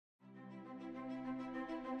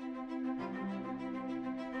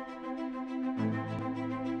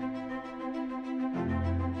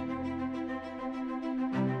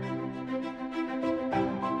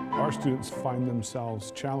our students find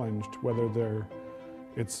themselves challenged, whether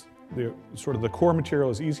it's sort of the core material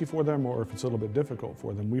is easy for them or if it's a little bit difficult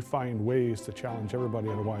for them, we find ways to challenge everybody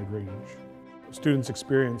at a wide range. Students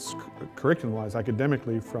experience curriculum-wise,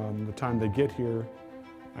 academically, from the time they get here,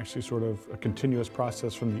 actually sort of a continuous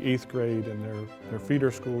process from the 8th grade and their feeder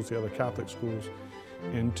schools, the other Catholic schools,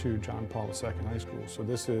 into John Paul II High School. So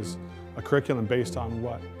this is a curriculum based on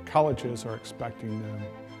what colleges are expecting them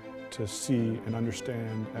to see and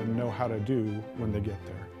understand and know how to do when they get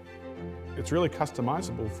there. It's really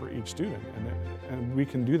customizable for each student, and we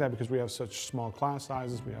can do that because we have such small class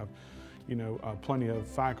sizes. We have, plenty of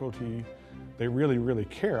faculty. They really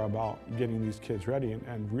care about getting these kids ready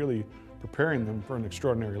and really preparing them for an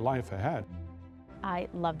extraordinary life ahead. I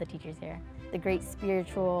love the teachers here. The great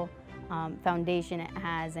spiritual foundation it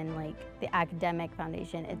has, and like the academic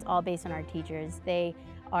foundation, it's all based on our teachers. They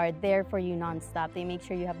are there for you nonstop. They make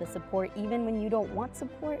sure you have the support even when you don't want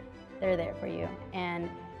support. They're there for you, and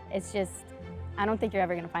it's just, I don't think you're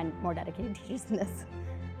ever going to find more dedicated teachers than this.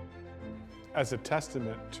 As a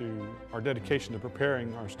testament to our dedication to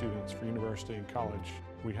preparing our students for university and college,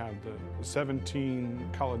 we have the 17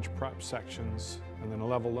 college prep sections, and then a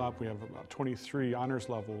level up, we have about 23 honors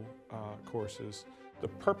level courses. The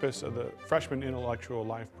purpose of the Freshman Intellectual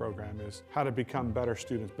Life program is how to become better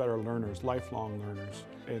students, better learners, lifelong learners.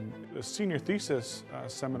 And the senior thesis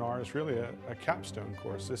seminar is really a capstone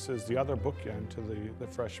course. This is the other bookend to the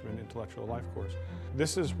Freshman Intellectual Life course.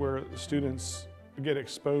 This is where students get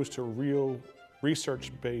exposed to real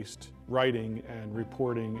research-based writing and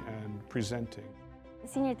reporting and presenting.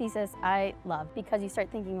 Senior thesis I love because you start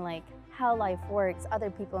thinking like how life works, other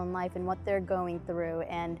people in life and what they're going through,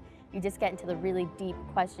 and you just get into the really deep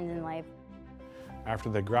questions in life. After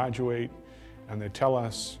they graduate and they tell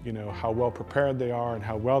us, how well prepared they are and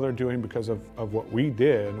how well they're doing because of what we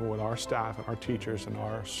did with our staff and our teachers and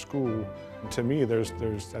our school, to me,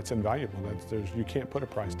 that's invaluable. You can't put a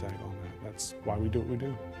price tag on that. That's why we do what we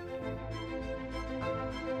do.